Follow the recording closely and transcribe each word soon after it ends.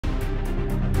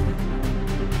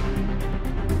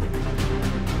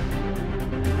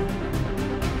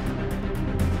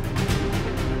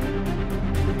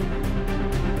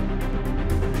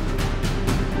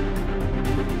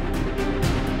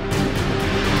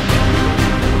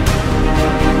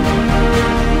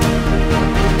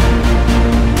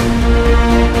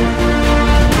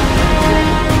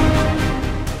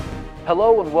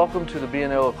Hello and welcome to the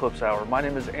BNL Eclipse Hour. My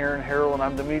name is Aaron Harrell and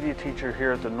I'm the media teacher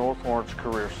here at the North Lawrence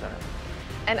Career Center.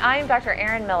 And I'm Dr.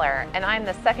 Erin Miller, and I'm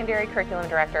the Secondary Curriculum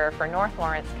Director for North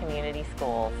Lawrence Community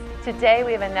Schools. Today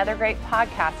we have another great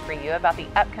podcast for you about the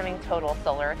upcoming total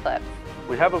solar eclipse.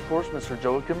 We have, of course, Mr.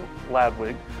 Joachim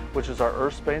Ladwig, which is our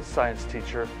Earth Space Science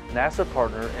teacher, NASA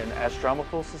partner, and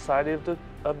Astronomical Society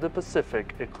of the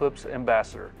Pacific Eclipse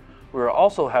Ambassador. We are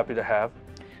also happy to have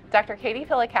Dr. Caty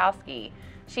Pilachowski.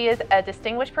 She is a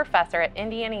distinguished professor at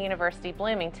Indiana University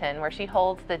Bloomington, where she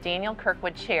holds the Daniel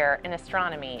Kirkwood Chair in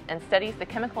Astronomy and studies the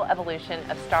chemical evolution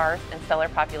of stars and stellar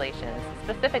populations,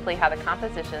 specifically how the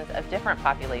compositions of different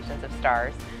populations of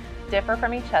stars differ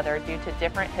from each other due to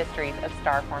different histories of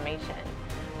star formation.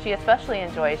 She especially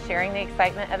enjoys sharing the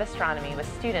excitement of astronomy with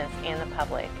students and the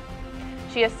public.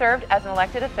 She has served as an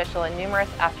elected official in numerous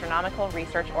astronomical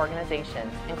research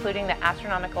organizations, including the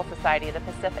Astronomical Society of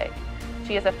the Pacific.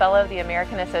 She is a fellow of the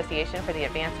American Association for the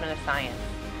Advancement of Science.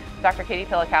 Dr. Caty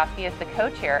Pilachowski is the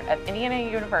co-chair of Indiana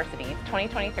University's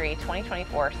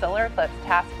 2023-2024 Solar Eclipse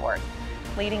Task Force,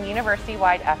 leading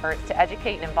university-wide efforts to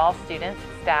educate and involve students,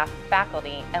 staff,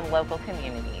 faculty, and local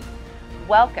communities.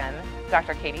 Welcome,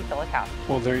 Dr. Caty Pilachowski.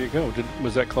 Well, there you go.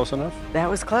 Was that close enough? That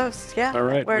was close, yeah. All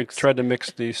right. We tried to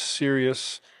mix the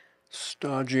serious,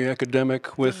 stodgy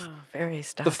academic with very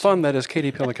stodgy. The fun that is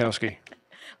Caty Pilachowski.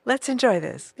 Let's enjoy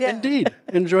this. Yeah. Indeed.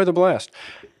 Enjoy the blast.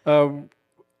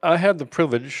 I had the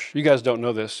privilege, you guys don't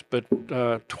know this, but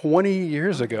 20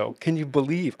 years ago, can you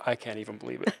believe? I can't even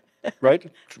believe it, right?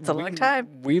 It's a long time.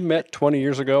 We met 20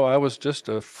 years ago. I was just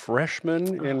a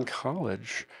freshman in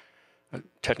college,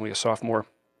 technically a sophomore,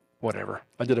 whatever.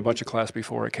 I did a bunch of class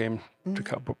before I came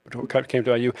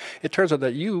to IU. It turns out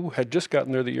that you had just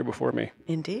gotten there the year before me.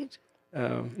 Indeed.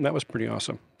 And that was pretty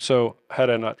awesome. So had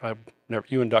I not,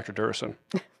 you and Dr. Durison,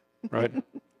 right?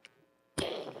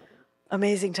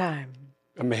 Amazing time.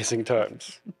 Amazing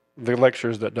times. The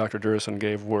lectures that Dr. Durison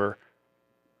gave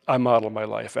I modeled my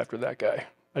life after that guy.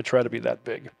 I try to be that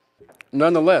big.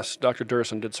 Nonetheless, Dr.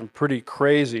 Durison did some pretty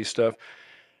crazy stuff.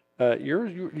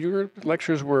 Your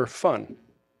lectures were fun,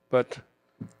 but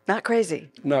not crazy.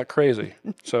 Not crazy.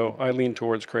 So I lean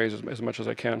towards crazy as much as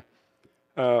I can.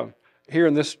 Here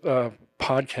in this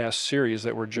podcast series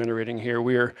that we're generating here,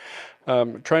 we are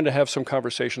trying to have some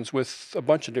conversations with a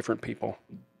bunch of different people,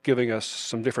 giving us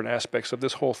some different aspects of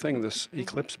this whole thing, this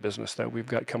eclipse business that we've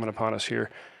got coming upon us here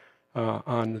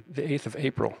on the 8th of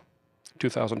April,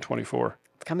 2024.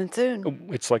 It's coming soon.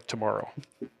 It's like tomorrow,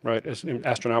 right? It's in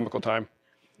astronomical time.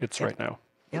 It's right now.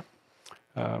 Yep.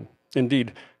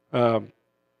 Indeed. Let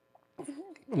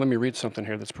me read something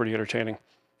here that's pretty entertaining.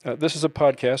 This is a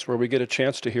podcast where we get a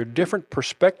chance to hear different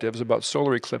perspectives about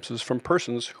solar eclipses from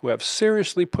persons who have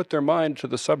seriously put their mind to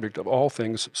the subject of all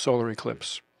things solar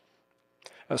eclipse.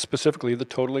 Specifically, the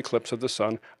total eclipse of the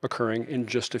sun occurring in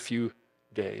just a few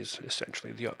days,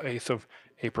 essentially, the 8th of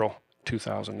April,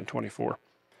 2024.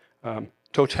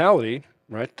 Totality,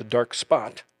 right, the dark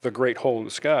spot, the great hole in the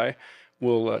sky,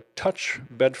 will touch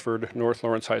Bedford, North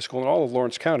Lawrence High School, and all of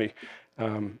Lawrence County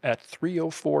at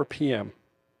 3:04 p.m.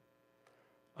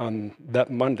 on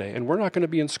that Monday, and we're not going to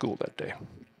be in school that day,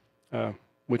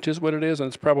 which is what it is, and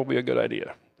it's probably a good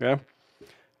idea. Yeah,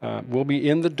 we'll be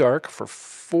in the dark for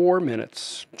 4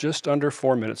 minutes, just under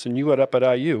 4 minutes, and you up at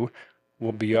IU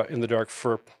will be in the dark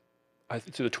for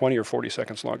it's either 20 or 40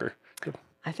 seconds longer. Good.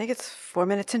 I think it's 4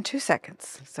 minutes and 2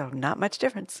 seconds, so not much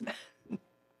difference.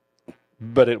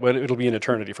 But it'll be an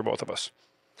eternity for both of us,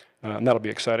 and that'll be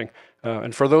exciting.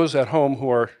 And for those at home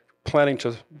who are planning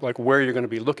to, like, where you're going to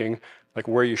be looking, like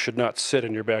where you should not sit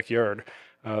in your backyard,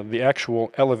 the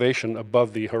actual elevation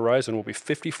above the horizon will be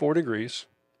 54 degrees,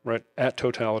 right, at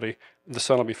totality. The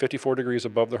sun will be 54 degrees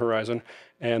above the horizon,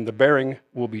 and the bearing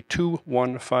will be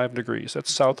 215 degrees.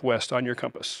 That's southwest on your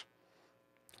compass.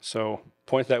 So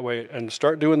point that way and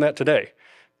start doing that today.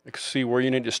 Like, see where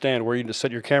you need to stand, where you need to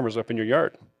set your cameras up in your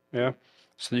yard, yeah,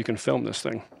 so you can film this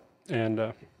thing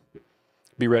and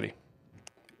be ready.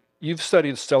 You've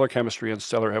studied stellar chemistry and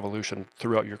stellar evolution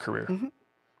throughout your career.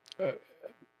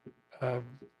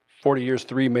 40 years,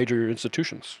 3 major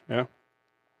institutions, yeah?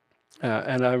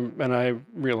 And I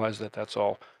realize that that's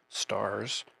all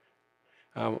stars.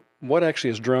 What actually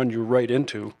has drawn you right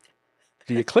into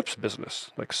the eclipse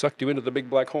business, like sucked you into the big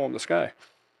black hole in the sky?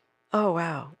 Oh,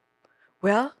 wow.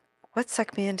 Well, what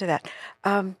sucked me into that?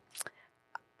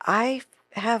 I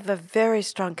have a very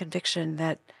strong conviction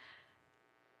that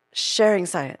sharing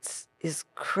science is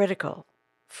critical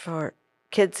for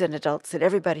kids and adults and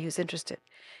everybody who's interested.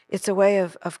 It's a way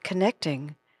of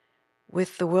connecting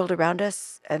with the world around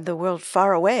us and the world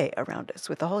far away around us,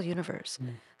 with the whole universe.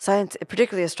 Science,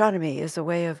 particularly astronomy, is a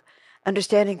way of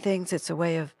understanding things. It's a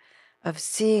way of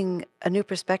seeing a new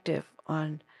perspective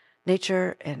on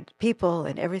nature and people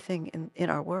and everything in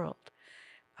our world.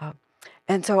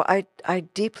 And so I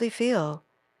deeply feel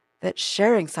that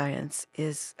sharing science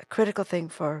is a critical thing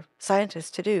for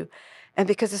scientists to do. And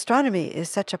because astronomy is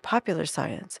such a popular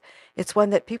science, it's one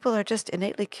that people are just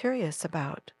innately curious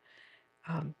about.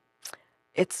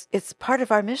 It's part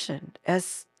of our mission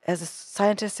as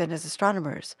scientists and as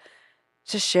astronomers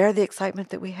to share the excitement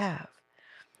that we have.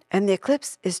 And the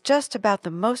eclipse is just about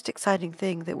the most exciting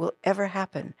thing that will ever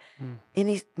happen,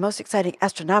 any most exciting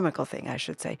astronomical thing, I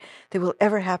should say, that will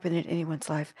ever happen in anyone's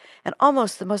life, and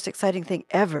almost the most exciting thing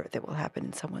ever that will happen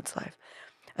in someone's life.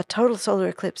 A total solar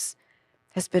eclipse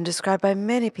has been described by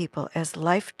many people as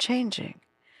life-changing,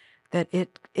 that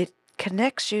it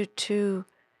connects you to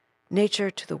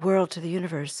nature, to the world, to the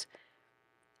universe,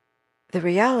 the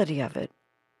reality of it,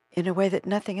 in a way that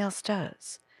nothing else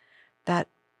does. That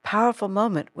powerful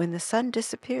moment when the sun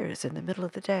disappears in the middle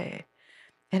of the day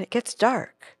and it gets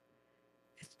dark.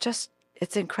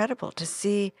 It's incredible to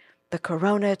see the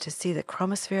corona, to see the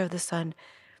chromosphere of the sun,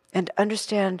 and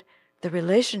understand the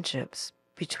relationships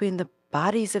between the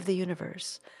bodies of the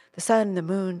universe, the sun, the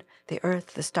moon, the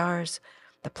earth, the stars.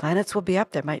 The planets will be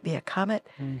up. There might be a comet.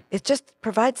 It just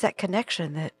provides that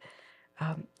connection that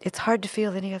it's hard to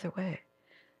feel any other way.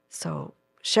 So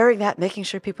sharing that, making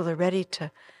sure people are ready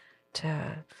to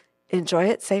enjoy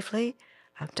it safely,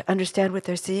 to understand what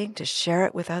they're seeing, to share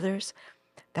it with others,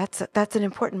 that's an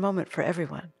important moment for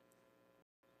everyone.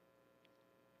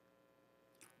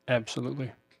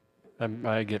 Absolutely.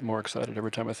 I get more excited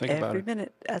every time I think about it. Every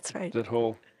minute, that's right. That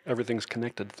whole everything's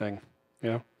connected thing.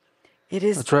 Yeah. It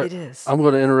is. That's right. It is. I'm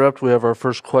going to interrupt. We have our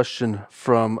first question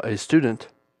from a student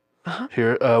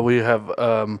here. We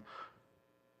have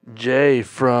Jay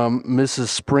from Mrs.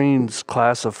 Spring's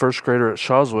class of first grader at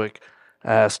Shawswick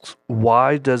asks,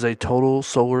 why does a total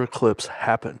solar eclipse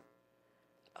happen?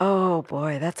 Oh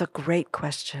boy, that's a great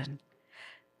question.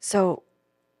 So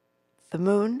the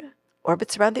moon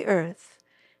orbits around the earth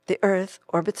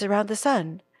orbits around the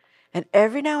sun, and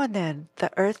every now and then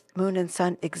the earth, moon, and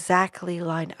sun exactly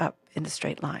line up in a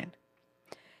straight line.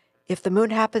 If the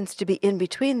moon happens to be in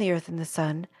between the earth and the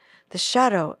sun, the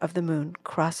shadow of the moon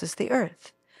crosses the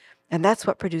earth, and that's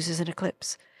what produces an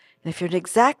eclipse. And if you're in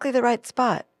exactly the right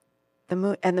spot, the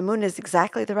moon is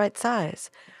exactly the right size,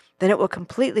 then it will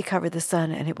completely cover the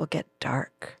sun and it will get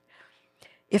dark.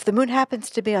 If the moon happens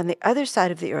to be on the other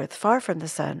side of the earth, far from the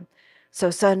sun, so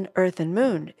sun, earth, and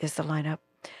moon is the lineup,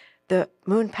 the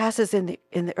moon passes in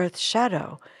the earth's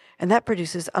shadow, and that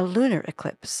produces a lunar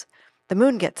eclipse. The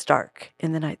moon gets dark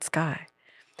in the night sky.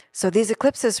 So these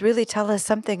eclipses really tell us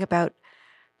something about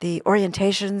the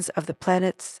orientations of the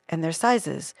planets and their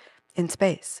sizes in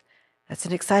space. That's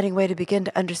an exciting way to begin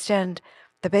to understand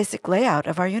the basic layout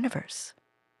of our universe.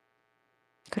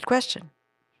 Good question.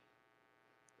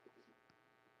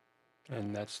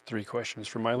 And that's 3 questions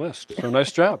from my list. So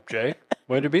nice job, Jay.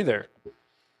 Way to be there.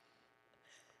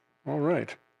 All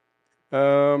right.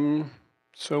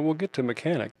 So we'll get to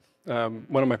mechanics.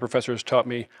 One of my professors taught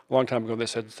me a long time ago, they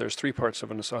said there's 3 parts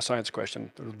of a science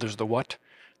question. There's the what,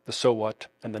 the so what,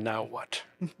 and the now what.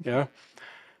 Yeah?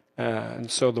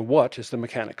 And so the what is the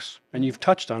mechanics. And you've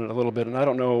touched on it a little bit, and I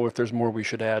don't know if there's more we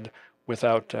should add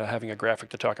without having a graphic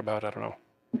to talk about. I don't know.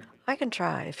 I can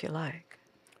try if you like.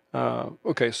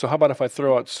 Okay, so how about if I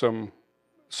throw out some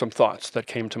thoughts that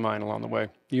came to mind along the way?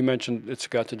 You mentioned it's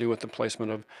got to do with the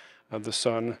placement of the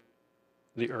sun,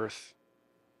 the earth,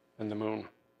 and the moon,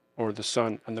 or the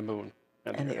sun and the moon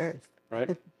And the earth.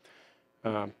 right?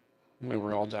 We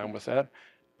were all down with that.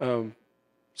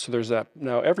 So there's that.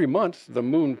 Now, every month, the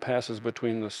moon passes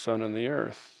between the sun and the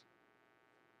earth,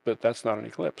 but that's not an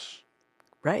eclipse.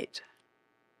 Right.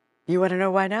 You want to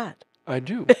know why not? I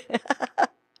do.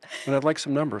 And I'd like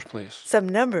some numbers, please. Some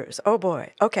numbers. Oh,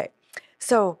 boy. Okay.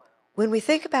 So when we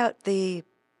think about the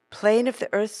plane of the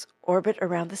Earth's orbit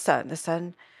around the sun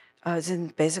is in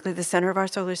basically the center of our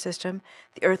solar system.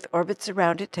 The Earth orbits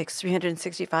around it, takes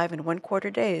 365 and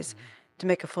 1/4 days to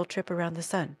make a full trip around the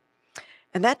sun.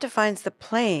 And that defines the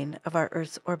plane of our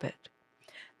Earth's orbit.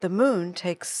 The moon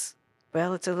takes,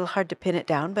 well, it's a little hard to pin it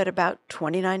down, but about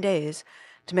 29 days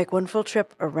to make one full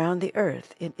trip around the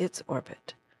Earth in its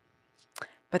orbit.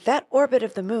 But that orbit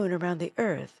of the moon around the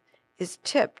Earth is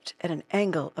tipped at an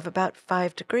angle of about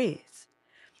 5 degrees.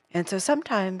 And so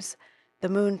sometimes the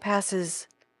moon passes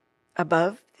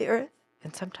above the Earth,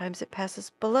 and sometimes it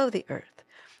passes below the Earth.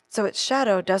 So its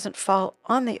shadow doesn't fall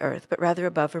on the Earth, but rather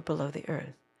above or below the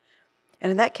Earth. And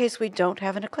in that case, we don't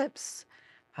have an eclipse.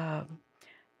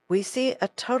 we see a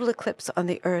total eclipse on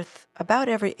the Earth about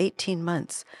every 18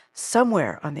 months,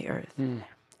 somewhere on the Earth.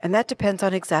 And that depends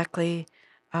on exactly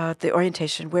the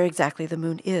orientation, where exactly the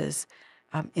moon is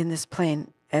in this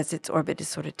plane as its orbit is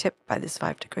sort of tipped by this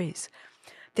 5 degrees.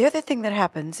 The other thing that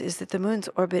happens is that the moon's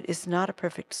orbit is not a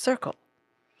perfect circle.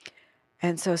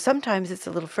 And so sometimes it's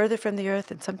a little further from the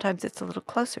Earth and sometimes it's a little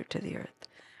closer to the Earth.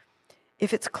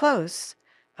 If it's close,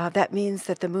 that means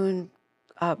that the moon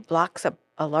blocks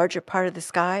a larger part of the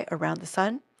sky around the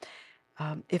sun.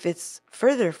 If it's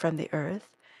further from the Earth,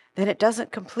 then it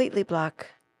doesn't completely block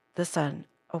the sun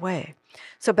away.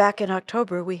 So back in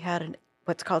October, we had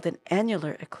what's called an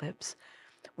annular eclipse,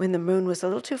 when the moon was a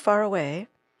little too far away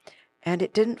and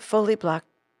it didn't fully block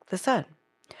the sun.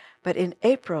 But in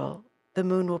April, the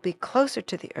moon will be closer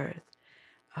to the Earth.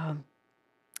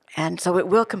 And so it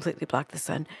will completely block the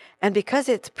sun. And because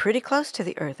it's pretty close to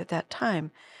the Earth at that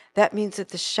time, that means that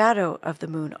the shadow of the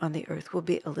moon on the Earth will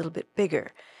be a little bit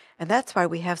bigger. And that's why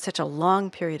we have such a long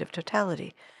period of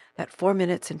totality, that 4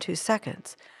 minutes and 2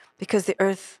 seconds, because the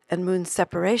Earth and moon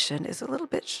separation is a little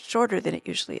bit shorter than it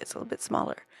usually is, a little bit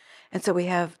smaller. And so we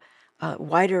have a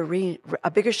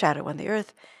bigger shadow on the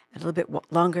Earth and a little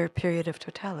bit longer period of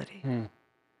totality.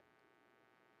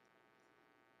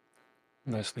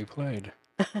 Nicely played.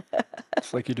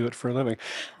 It's like you do it for a living.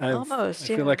 Almost,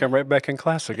 I feel like I'm right back in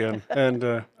class again. And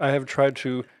I have tried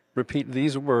to repeat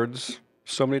these words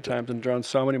so many times and drawn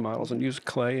so many models and used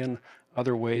clay and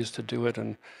other ways to do it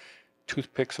and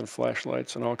toothpicks and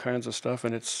flashlights and all kinds of stuff.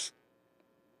 And it's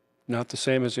not the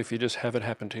same as if you just have it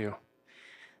happen to you.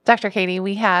 Dr. Caty,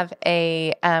 we have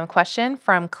a question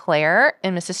from Claire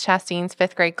in Mrs. Chastain's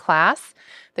 5th grade class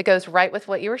that goes right with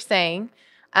what you were saying.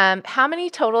 How many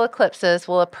total eclipses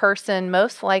will a person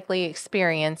most likely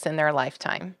experience in their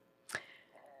lifetime?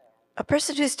 A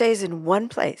person who stays in one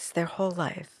place their whole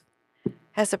life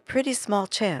has a pretty small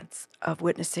chance of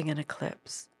witnessing an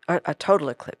eclipse, or a total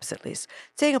eclipse at least.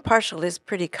 Seeing a partial is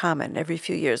pretty common. Every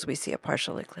few years we see a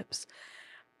partial eclipse.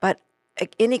 But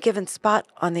at any given spot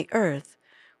on the Earth,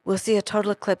 we'll see a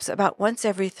total eclipse about once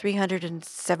every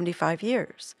 375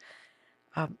 years.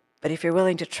 But if you're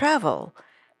willing to travel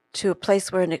to a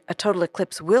place where a total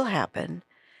eclipse will happen,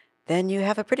 then you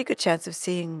have a pretty good chance of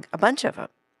seeing a bunch of them.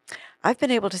 I've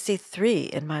been able to see 3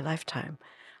 in my lifetime.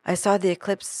 I saw the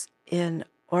eclipse in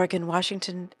Oregon,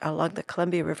 Washington, along the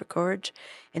Columbia River Gorge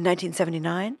in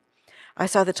 1979. I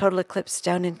saw the total eclipse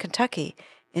down in Kentucky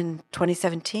in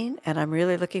 2017, and I'm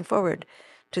really looking forward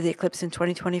to the eclipse in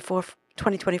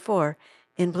 2024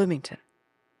 in Bloomington.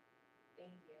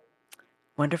 Thank you.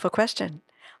 Wonderful question.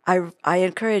 I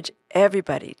encourage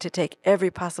everybody to take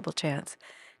every possible chance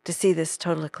to see this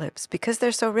total eclipse because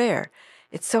they're so rare.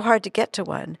 It's so hard to get to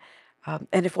one.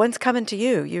 And if one's coming to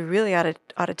you, you really ought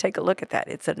to take a look at that.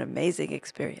 It's an amazing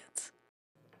experience.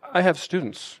 I have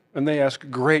students, and they ask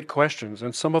great questions,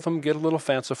 and some of them get a little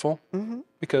fanciful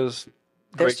because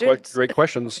great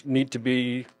questions need to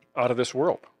be out of this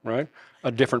world, right?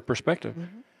 A different perspective.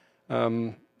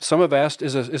 Some have asked,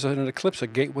 is an eclipse a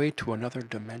gateway to another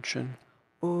dimension?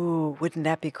 Ooh, wouldn't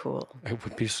that be cool? It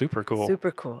would be super cool. Super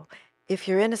cool. If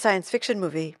you're in a science fiction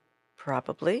movie,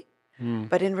 probably.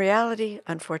 But in reality,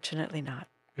 unfortunately not.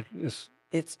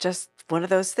 It's just one of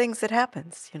those things that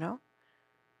happens, you know?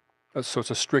 So it's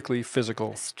a strictly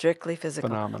physical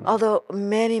phenomenon. Although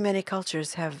many, many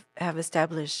cultures have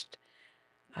established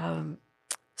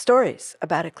stories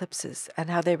about eclipses and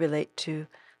how they relate to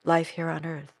life here on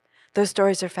Earth. Those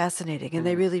stories are fascinating, and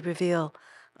they really reveal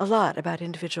a lot about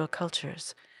individual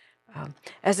cultures.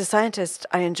 As a scientist,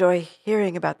 I enjoy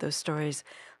hearing about those stories,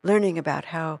 learning about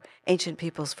how ancient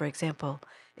peoples, for example,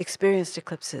 experienced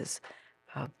eclipses.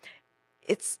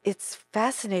 It's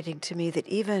fascinating to me that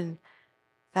even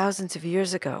thousands of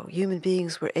years ago, human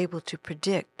beings were able to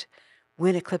predict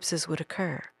when eclipses would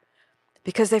occur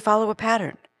because they follow a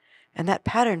pattern. And that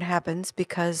pattern happens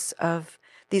because of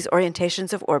these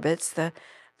orientations of orbits, the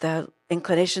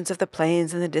inclinations of the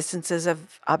planes and the distances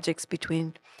of objects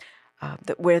between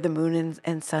where the moon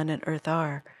and sun and Earth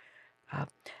are.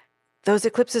 Those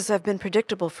eclipses have been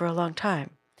predictable for a long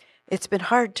time. It's been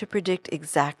hard to predict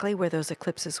exactly where those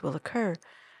eclipses will occur,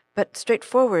 but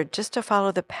straightforward, just to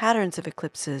follow the patterns of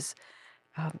eclipses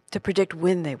to predict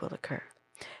when they will occur.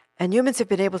 And humans have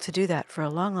been able to do that for a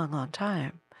long, long, long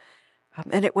time.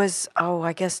 And it was,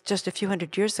 I guess just a few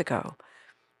hundred years ago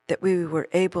that we were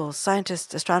able,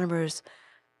 scientists, astronomers,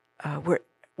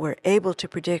 were able to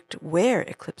predict where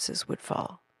eclipses would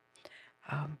fall.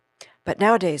 But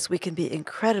nowadays, we can be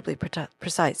incredibly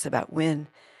precise about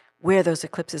where those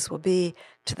eclipses will be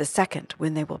to the second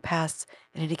when they will pass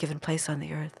in any given place on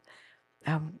the Earth.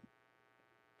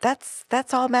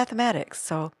 that's all mathematics.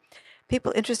 So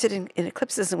people interested in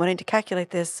eclipses and wanting to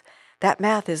calculate this, that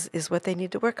math is what they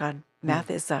need to work on.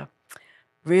 Math is a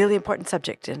really important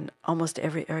subject in almost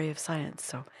every area of science.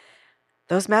 So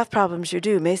those math problems you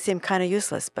do may seem kind of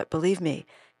useless, but believe me,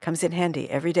 comes in handy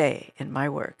every day in my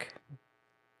work.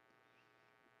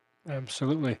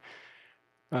 Absolutely.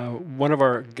 One of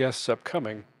our guests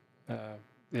upcoming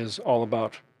has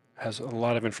a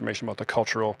lot of information about the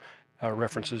cultural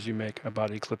references you make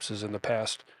about eclipses in the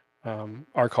past,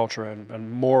 our culture,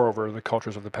 and moreover, the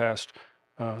cultures of the past,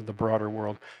 the broader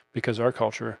world. Because our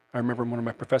culture, I remember one of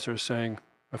my professors saying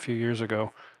a few years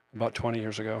ago, about 20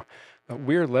 years ago, that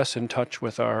we're less in touch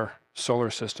with our solar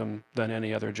system than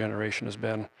any other generation has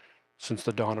been since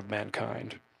the dawn of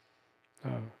mankind.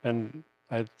 And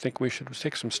I think we should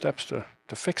take some steps to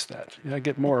fix that.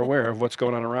 Get more aware of what's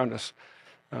going on around us.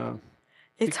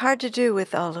 It's hard to do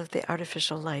with all of the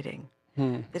artificial lighting.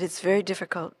 That it's very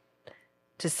difficult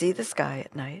to see the sky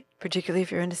at night, particularly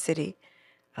if you're in a city.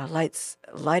 Lights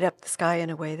light up the sky in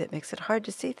a way that makes it hard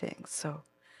to see things. So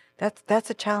that's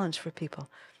a challenge for people.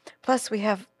 Plus, we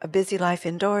have a busy life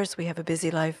indoors. We have a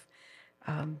busy life,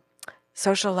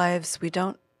 social lives. We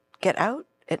don't get out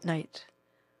at night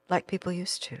like people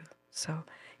used to. So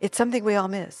it's something we all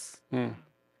miss.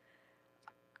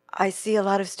 I see a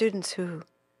lot of students who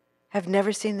have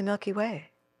never seen the Milky Way.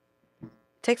 It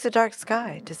takes a dark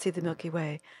sky to see the Milky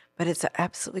Way, but it's an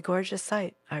absolutely gorgeous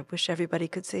sight. I wish everybody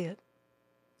could see it.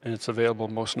 And it's available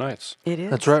most nights. It is.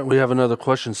 That's right. We have another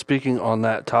question speaking on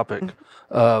that topic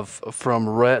from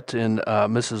Rhett in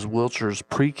Mrs. Wiltshire's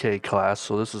pre-K class.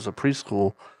 So this is a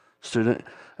preschool student.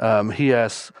 He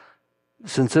asks,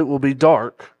 since it will be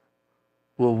dark,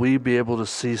 will we be able to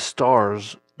see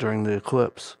stars during the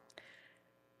eclipse?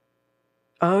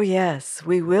 Oh, yes,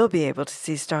 we will be able to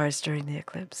see stars during the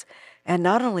eclipse. And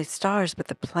not only stars, but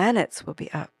the planets will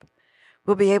be up.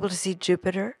 We'll be able to see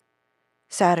Jupiter,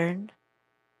 Saturn,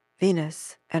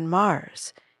 Venus, and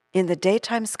Mars in the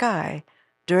daytime sky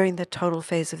during the total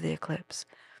phase of the eclipse.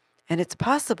 And it's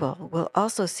possible we'll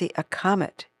also see a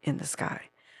comet in the sky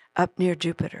up near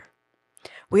Jupiter.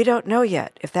 We don't know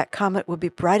yet if that comet will be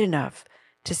bright enough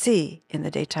to see in the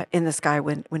daytime in the sky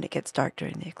when it gets dark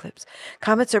during the eclipse.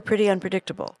 Comets are pretty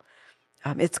unpredictable.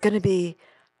 It's going to be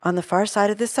on the far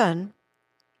side of the sun,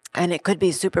 and it could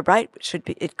be super bright.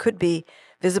 It could be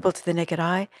visible to the naked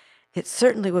eye. It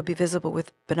certainly will be visible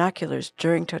with binoculars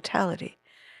during totality.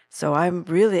 So I'm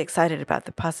really excited about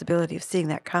the possibility of seeing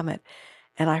that comet,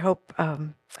 and I hope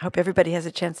everybody has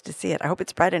a chance to see it. I hope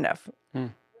it's bright enough.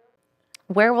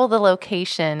 Where will the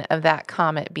location of that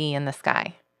comet be in the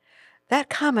sky? That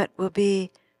comet will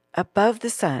be above the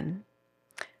sun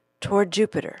toward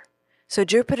Jupiter. So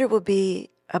Jupiter will be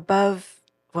above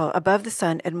the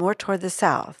sun and more toward the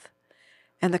south.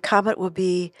 And the comet will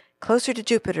be closer to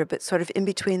Jupiter, but sort of in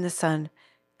between the sun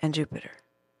and Jupiter.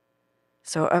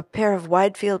 So a pair of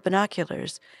wide field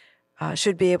binoculars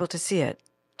should be able to see it,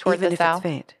 Toward even the if south? it's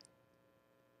faint.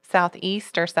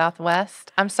 Southeast or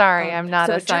southwest? I'm sorry, I'm not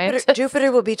So a scientist.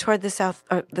 Jupiter will be toward the south.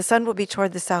 The sun will be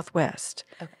toward the southwest.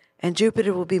 Okay. And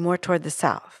Jupiter will be more toward the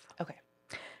south. Okay.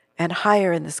 And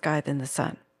higher in the sky than the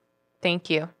sun. Thank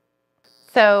you.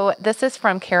 So this is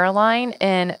from Caroline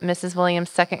in Mrs.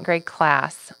 Williams' second grade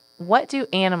class. What do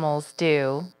animals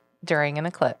do during an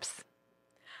eclipse?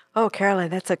 Oh,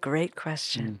 Caroline, that's a great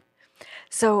question.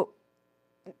 So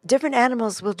different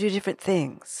animals will do different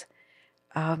things.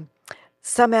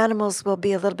 Some animals will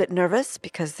be a little bit nervous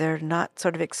because they're not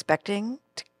sort of expecting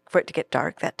for it to get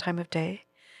dark that time of day.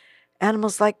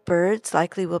 Animals like birds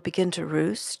likely will begin to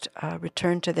roost,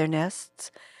 return to their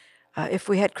nests. If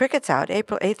we had crickets out,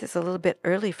 April 8th is a little bit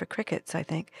early for crickets, I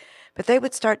think, but they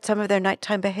would start some of their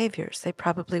nighttime behaviors. They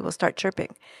probably will start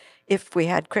chirping. If we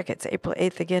had crickets, April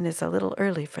 8th again is a little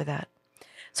early for that.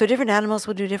 So different animals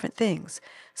will do different things.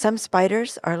 Some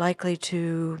spiders are likely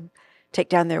to take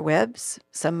down their webs.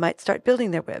 Some might start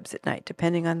building their webs at night,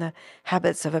 depending on the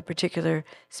habits of a particular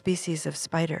species of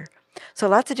spider. So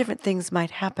lots of different things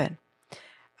might happen.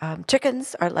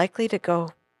 Chickens are likely to go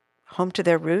home to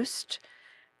their roost,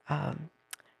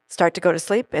 start to go to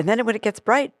sleep, and then when it gets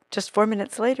bright, just 4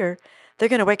 minutes later, they're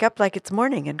going to wake up like it's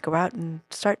morning and go out and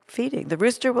start feeding. The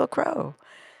rooster will crow.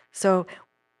 So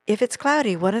if it's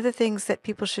cloudy, one of the things that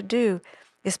people should do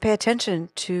is pay attention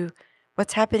to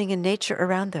what's happening in nature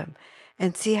around them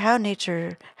and see how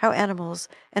animals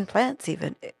and plants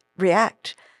even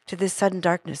react to this sudden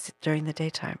darkness during the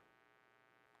daytime.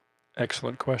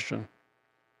 Excellent question.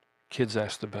 Kids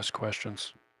ask the best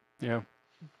questions. Yeah.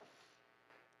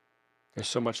 There's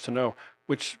so much to know,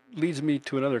 which leads me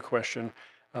to another question.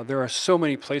 There are so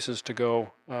many places to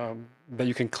go that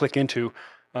you can click into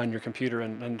on your computer,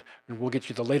 and we'll get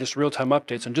you the latest real-time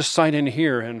updates, and just sign in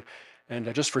here, and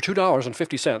just for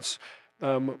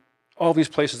 $2.50. All these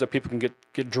places that people can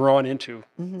get drawn into,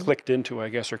 clicked into, I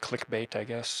guess, or clickbait, I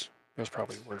guess. There's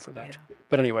probably a word for that. Yeah.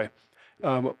 But anyway,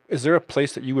 is there a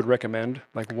place that you would recommend,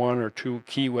 like one or two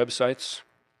key websites,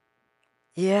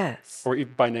 Yes. or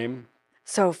by name?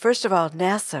 So first of all,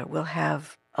 NASA will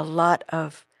have a lot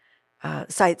of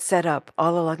sites set up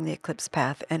all along the Eclipse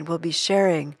path, and we'll be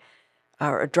sharing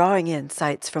or drawing in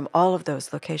sites from all of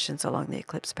those locations along the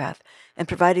Eclipse path and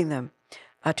providing them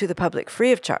to the public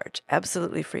free of charge,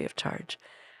 absolutely free of charge.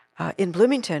 In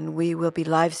Bloomington, we will be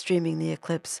live streaming the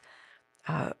eclipse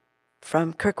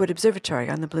from Kirkwood Observatory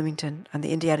on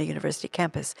the Indiana University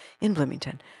campus in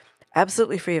Bloomington,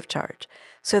 absolutely free of charge.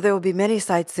 So there will be many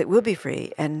sites that will be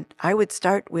free, and I would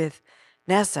start with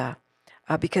NASA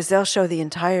because they'll show the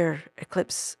entire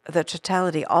eclipse, the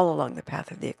totality all along the path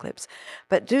of the eclipse.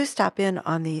 But do stop in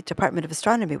on the Department of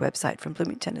Astronomy website from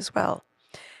Bloomington as well.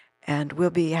 And we'll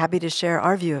be happy to share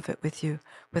our view of it with you,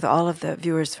 with all of the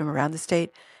viewers from around the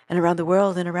state and around the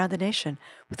world and around the nation,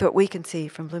 with what we can see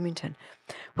from Bloomington.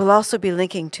 We'll also be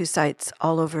linking to sites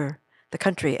all over the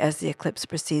country as the eclipse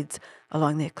proceeds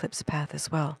along the eclipse path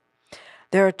as well.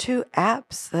 There are two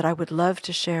apps that I would love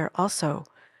to share also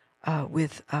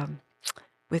with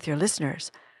your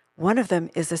listeners. One of them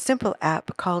is a simple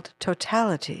app called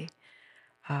Totality,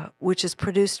 which is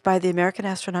produced by the American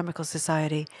Astronomical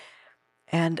Society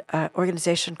and an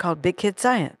organization called Big Kid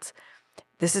Science.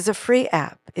 This is a free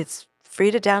app. It's free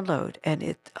to download, and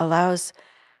it allows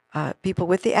people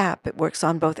with the app, it works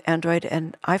on both Android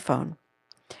and iPhone,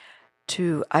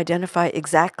 to identify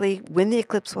exactly when the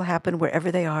eclipse will happen,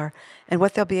 wherever they are, and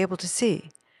what they'll be able to see.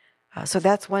 So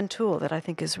that's one tool that I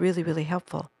think is really, really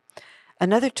helpful.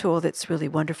 Another tool that's really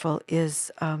wonderful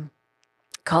is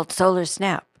called Solar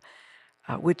Snap,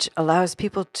 which allows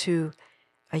people to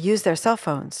use their cell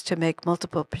phones to make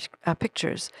multiple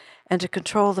pictures and to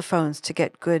control the phones to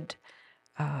get good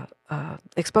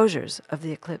exposures of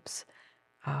the eclipse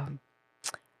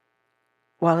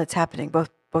while it's happening, both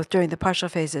during the partial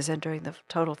phases and during the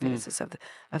total phases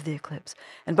of the eclipse.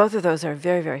 And both of those are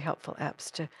very, very helpful apps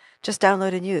to just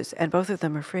download and use, and both of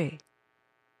them are free.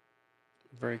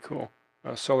 Very cool.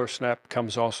 Solar Snap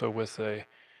comes also with a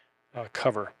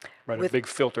cover, right? A big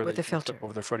filter that you can flip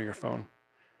over the front of your phone.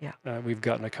 Yeah. We've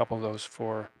gotten a couple of those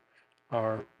for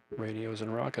our Radios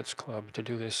and Rockets Club to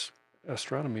do this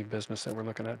astronomy business that we're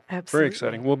looking at. Absolutely. Very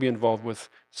exciting. We'll be involved with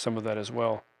some of that as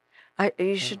well.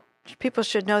 People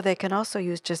should know they can also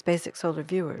use just basic solar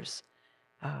viewers,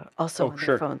 also on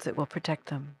their phones. It will protect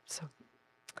them. So,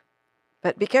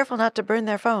 but be careful not to burn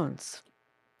their phones.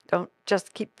 Don't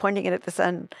just keep pointing it at the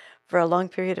sun for a long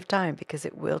period of time, because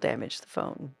it will damage the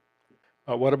phone.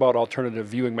 What about alternative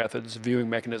viewing methods, viewing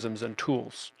mechanisms, and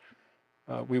tools?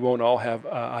 We won't all have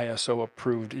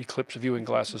ISO-approved eclipse viewing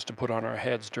glasses to put on our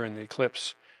heads during the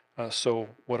eclipse. So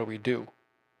what do we do?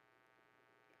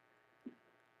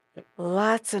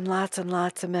 Lots and lots and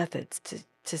lots of methods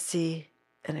to see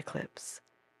an eclipse.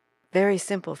 Very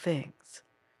simple things.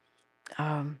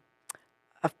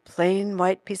 A plain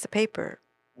white piece of paper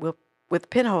with a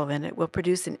pinhole in it will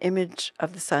produce an image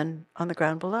of the sun on the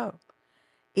ground below.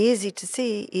 Easy to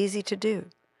see, easy to do.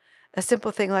 A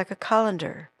simple thing like a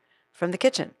colander from the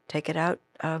kitchen. Take it out,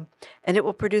 and it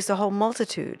will produce a whole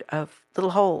multitude of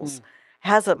little holes.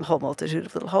 Has a whole multitude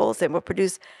of little holes, and will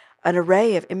produce an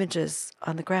array of images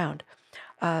on the ground.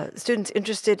 Students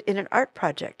interested in an art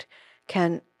project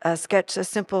can sketch a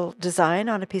simple design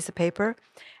on a piece of paper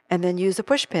and then use a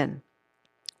push pin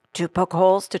to poke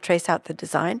holes to trace out the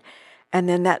design, and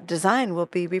then that design will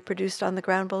be reproduced on the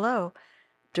ground below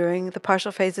during the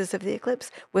partial phases of the eclipse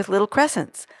with little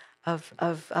crescents of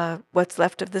what's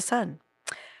left of the sun.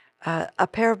 A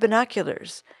pair of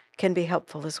binoculars can be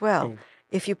helpful as well.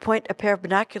 If you point a pair of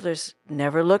binoculars,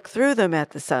 never look through them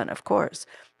at the sun, of course,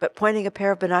 but pointing a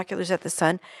pair of binoculars at the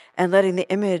sun and letting the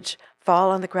image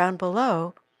fall on the ground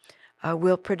below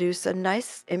will produce a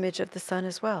nice image of the sun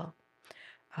as well.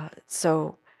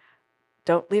 So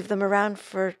don't leave them around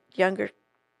for younger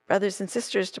brothers and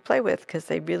sisters to play with, because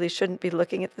they really shouldn't be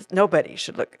looking at this. Nobody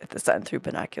should look at the sun through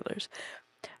binoculars.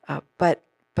 But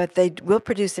they will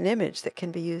produce an image that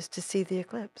can be used to see the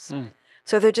eclipse.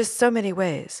 So there are just so many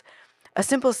ways. A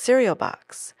simple cereal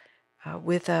box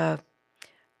with a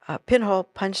pinhole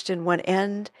punched in one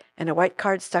end and a white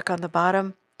card stuck on the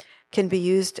bottom can be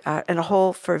used, and a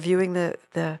hole for viewing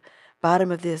the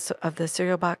bottom of the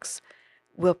cereal box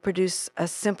will produce a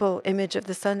simple image of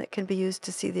the sun that can be used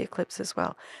to see the eclipse as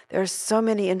well. There are so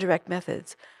many indirect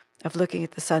methods of looking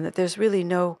at the sun that there's really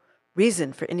no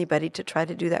reason for anybody to try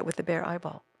to do that with the bare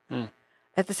eyeball.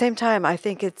 At the same time, I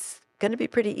think it's going to be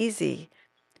pretty easy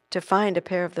to find a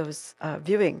pair of those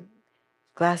viewing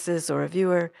glasses or a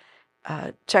viewer.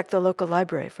 Check the local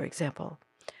library, for example.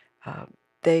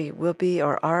 They will be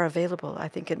or are available, I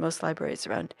think, in most libraries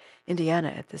around Indiana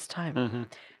at this time. Mm-hmm.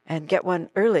 And get one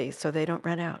early so they don't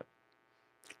run out.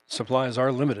 Supplies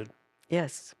are limited.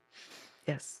 Yes,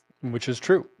 yes. Which is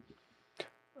true.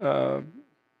 You've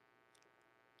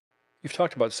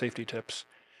talked about safety tips,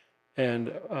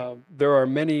 and there are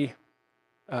many,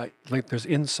 like there's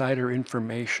insider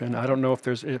information. I don't know if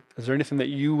is there anything that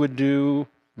you would do?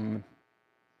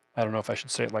 I don't know if I should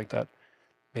say it like that.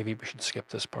 Maybe we should skip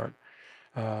this part.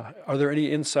 Are there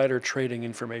any insider trading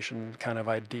information kind of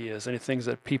ideas? Any things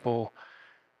that people,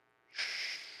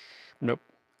 nope,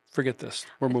 forget this.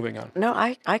 We're moving on. No,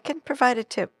 I can provide a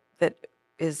tip that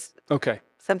is Okay.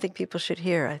 something people should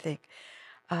hear, I think.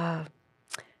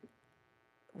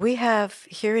 We have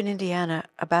here in Indiana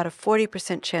about a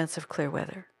 40% chance of clear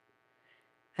weather.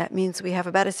 That means we have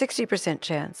about a 60%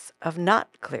 chance of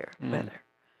not clear weather.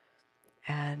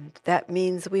 And that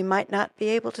means we might not be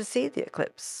able to see the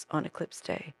eclipse on eclipse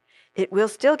day. It will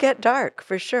still get dark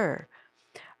for sure.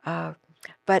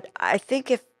 But I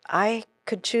think if I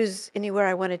could choose anywhere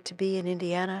I wanted to be in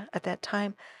Indiana at that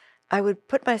time, I would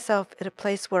put myself at a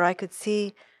place where I could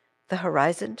see the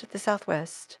horizon to the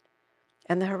southwest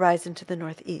and the horizon to the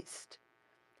northeast.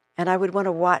 And I would want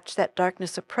to watch that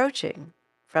darkness approaching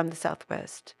from the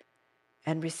southwest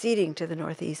and receding to the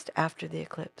northeast after the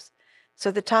eclipse. So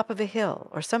the top of a hill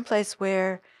or someplace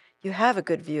where you have a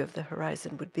good view of the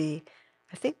horizon would be,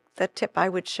 I think, the tip I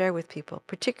would share with people,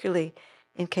 particularly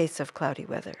in case of cloudy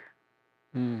weather.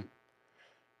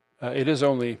 It is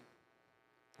only,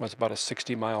 what's about a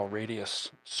 60-mile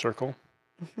radius circle.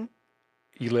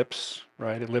 Ellipse,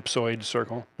 right? Ellipsoid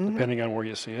circle, depending on where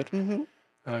you see it.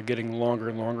 Getting longer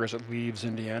and longer as it leaves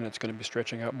Indiana. It's going to be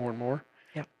stretching out more and more.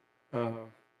 Yep.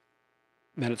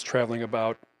 Then it's traveling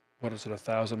about, what is it,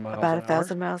 1,000 miles About an hour?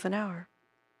 1,000 miles an hour.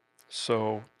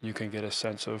 So you can get a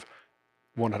sense of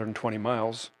 120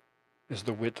 miles is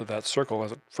the width of that circle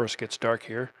as it first gets dark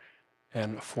here.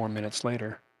 And 4 minutes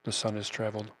later, the sun has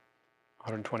traveled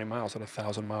 120 miles at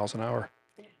 1,000 miles an hour.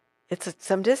 It's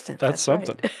some distance. That's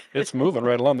something. Right. It's moving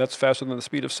right along. That's faster than the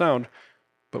speed of sound.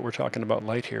 But we're talking about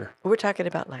light here. We're talking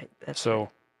about light. That's right.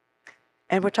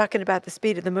 And we're talking about the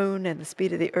speed of the moon and the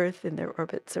speed of the Earth in their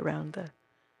orbits around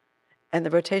and the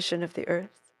rotation of the Earth.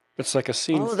 It's like a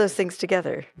scene. All of those things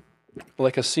together.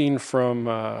 Like a scene from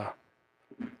an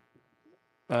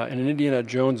Indiana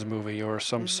Jones movie or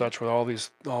some such, with all these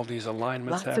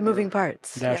alignments. Lots of moving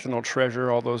parts. National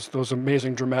Treasure, all those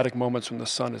amazing dramatic moments when the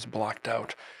sun is blocked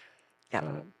out.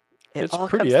 Yeah. It's all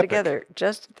pretty comes epic. Together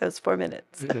just those 4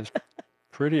 minutes. It is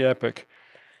pretty epic.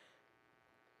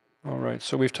 All right,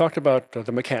 so we've talked about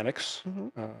the mechanics,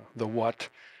 the what.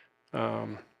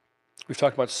 We've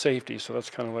talked about safety, so that's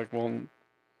kind of like, well,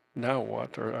 now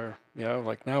what? Or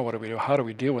like now what do we do? How do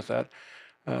we deal with that?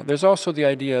 There's also the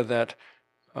idea that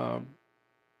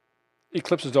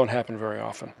eclipses don't happen very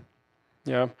often.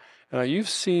 Yeah, you've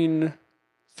seen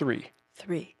 3.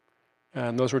 3.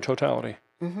 And those were totality.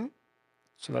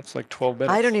 So that's like 12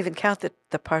 minutes. I don't even count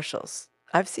the partials.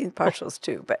 I've seen partials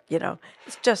too, but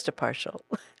it's just a partial.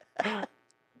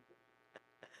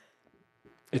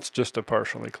 It's just a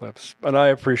partial eclipse, and I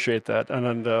appreciate that.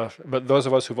 But those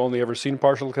of us who've only ever seen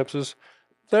partial eclipses,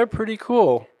 they're pretty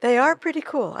cool. They are pretty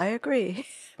cool. I agree.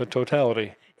 But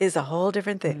totality is a whole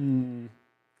different thing.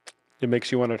 It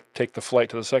makes you want to take the flight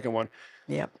to the second one.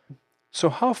 Yep. So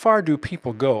how far do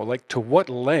people go? Like, to what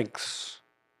lengths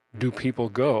do people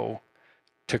go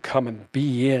to come and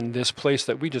be in this place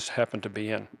that we just happen to be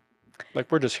in?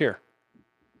 Like, we're just here.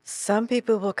 Some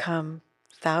people will come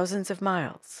thousands of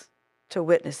miles to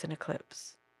witness an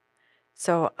eclipse.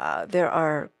 So there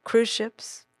are cruise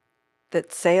ships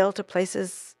that sail to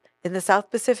places in the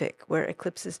South Pacific where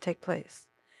eclipses take place.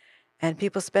 And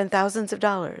people spend thousands of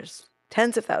dollars,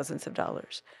 tens of thousands of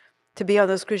dollars, to be on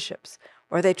those cruise ships.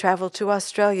 Or they travel to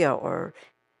Australia or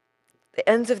the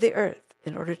ends of the earth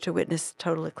in order to witness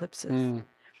total eclipses.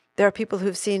 There are people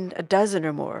who've seen a dozen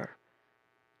or more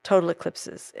total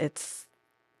eclipses. It's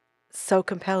so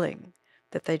compelling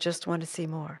that they just want to see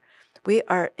more. We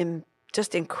are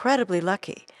just incredibly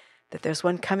lucky that there's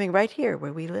one coming right here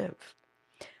where we live.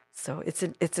 So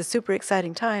it's a super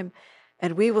exciting time,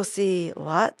 and we will see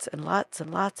lots and lots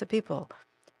and lots of people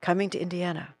coming to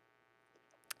Indiana.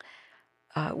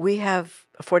 We have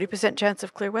a 40% chance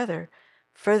of clear weather.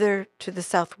 Further to the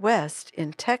southwest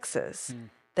in Texas,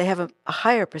 they have a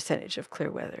higher percentage of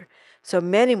clear weather. So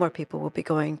many more people will be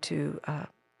going to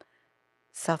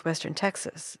southwestern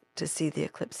Texas to see the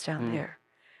eclipse down there.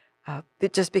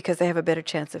 just because they have a better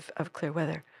chance of clear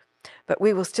weather. But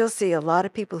we will still see a lot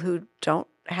of people who don't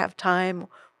have time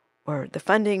or the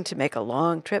funding to make a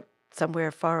long trip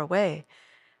somewhere far away.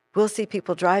 We'll see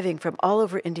people driving from all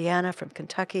over Indiana, from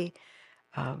Kentucky,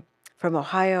 from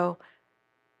Ohio,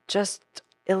 just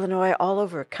Illinois, all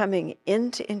over, coming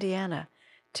into Indiana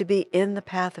to be in the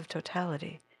path of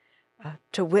totality,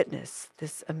 to witness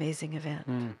this amazing event.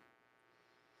 I'm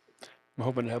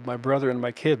hoping to have my brother and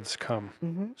my kids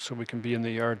come so we can be in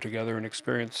the yard together and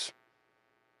experience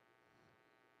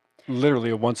literally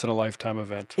a once-in-a-lifetime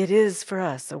event. It is for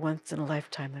us a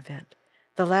once-in-a-lifetime event.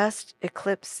 The last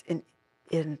eclipse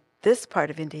in this part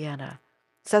of Indiana,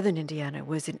 southern Indiana,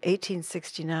 was in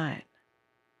 1869.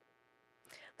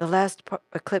 The last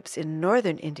eclipse in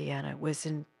northern Indiana was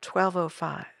in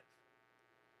 1205.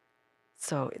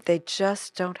 So they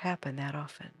just don't happen that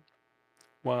often.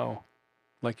 Wow.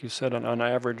 Like you said, on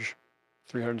average,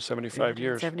 375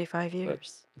 years. 75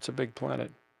 years. It's a big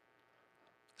planet.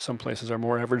 Some places are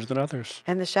more average than others.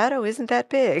 And the shadow isn't that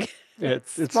big.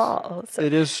 It's small. So.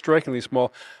 It is strikingly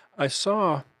small. I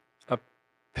saw a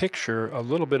picture, a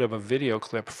little bit of a video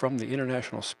clip from the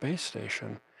International Space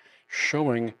Station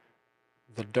showing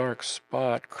the dark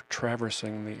spot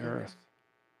traversing the Earth.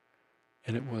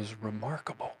 And it was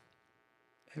remarkable.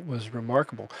 It was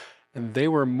remarkable. And they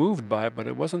were moved by it, but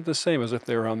it wasn't the same as if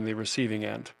they were on the receiving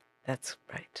end. That's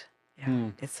right.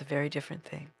 Yeah, it's a very different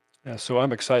thing. Yeah, so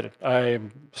I'm excited.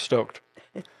 I'm stoked.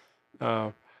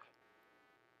 Thank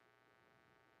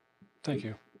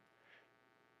you.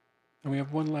 And we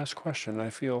have one last question. I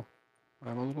feel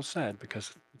I'm a little sad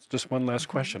because it's just one last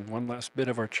question, one last bit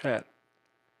of our chat.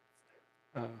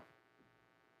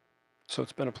 So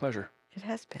it's been a pleasure. It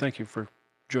has been. Thank you for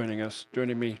joining us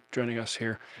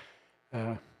here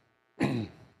at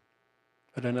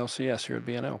NLCS here at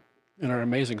BNL in our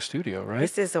amazing studio, right?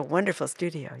 This is a wonderful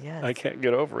studio, yes. I can't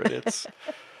get over it.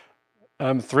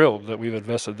 I'm thrilled that we've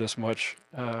invested this much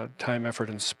time, effort,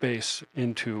 and space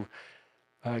into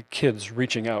kids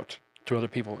reaching out to other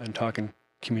people and talking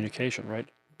communication, right?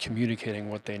 Communicating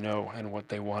what they know and what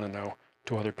they want to know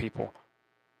to other people.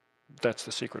 That's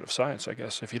the secret of science, I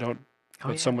guess. If you don't,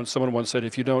 someone once said,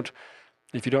 if you don't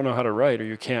know how to write or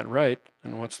you can't write,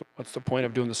 then what's the point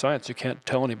of doing the science? You can't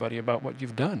tell anybody about what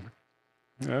you've done.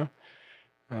 Yeah.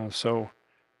 So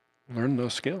learn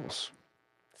those skills.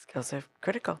 Skills are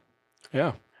critical.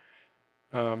 Yeah.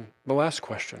 The last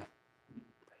question.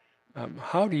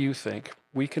 How do you think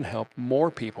we can help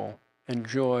more people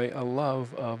enjoy a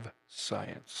love of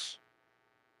science?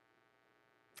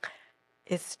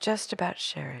 It's just about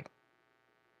sharing.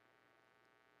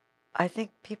 I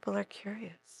think people are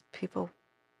curious. People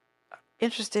are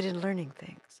interested in learning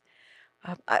things.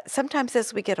 Sometimes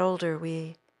as we get older,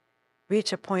 we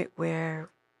reach a point where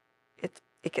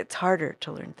it gets harder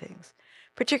to learn things,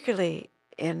 particularly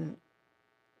in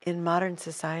modern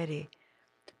society,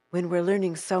 when we're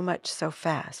learning so much so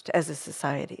fast as a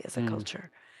society, as a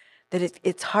culture, that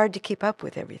it's hard to keep up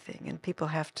with everything, and people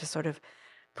have to sort of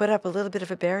put up a little bit of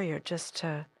a barrier just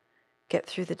to get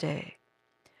through the day.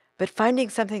 But finding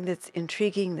something that's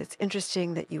intriguing, that's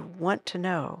interesting, that you want to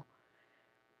know,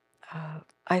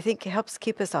 I think helps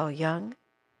keep us all young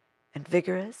and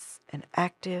vigorous and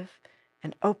active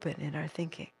and open in our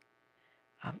thinking.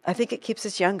 I think it keeps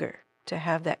us younger to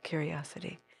have that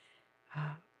curiosity.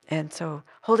 And so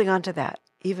holding on to that,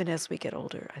 even as we get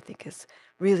older, I think is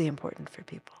really important for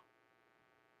people.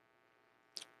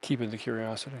 Keeping the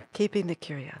curiosity. Keeping the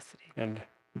curiosity. And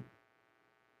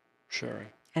sharing.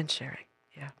 And sharing,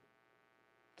 yeah.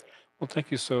 Well,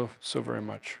 thank you so very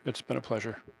much. It's been a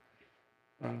pleasure.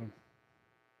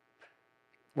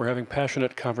 We're having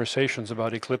passionate conversations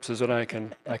about eclipses, and I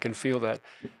can feel that.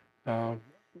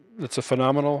 It's a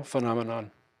phenomenal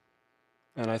phenomenon,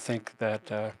 and I think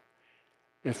that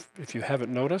if you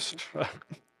haven't noticed,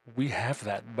 we have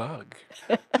that bug.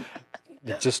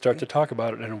 You just start to talk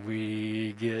about it, and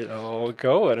we get all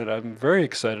going, and I'm very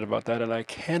excited about that, and I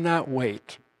cannot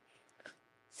wait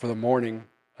for the morning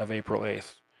of April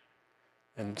 8th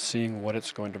and seeing what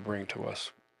it's going to bring to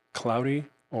us. Cloudy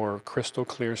or crystal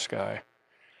clear sky.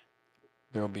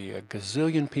 There'll be a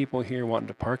gazillion people here wanting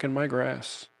to park in my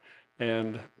grass,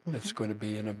 and it's going to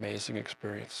be an amazing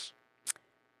experience.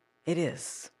 It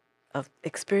is an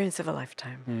experience of a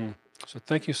lifetime. So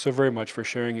thank you so very much for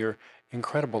sharing your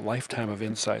incredible lifetime of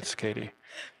insights, Caty.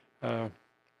 And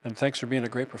thanks for being a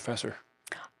great professor.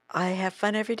 I have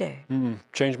fun every day.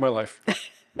 Changed my life.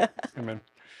 Amen.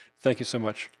 Thank you so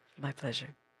much. My pleasure.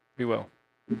 Be well.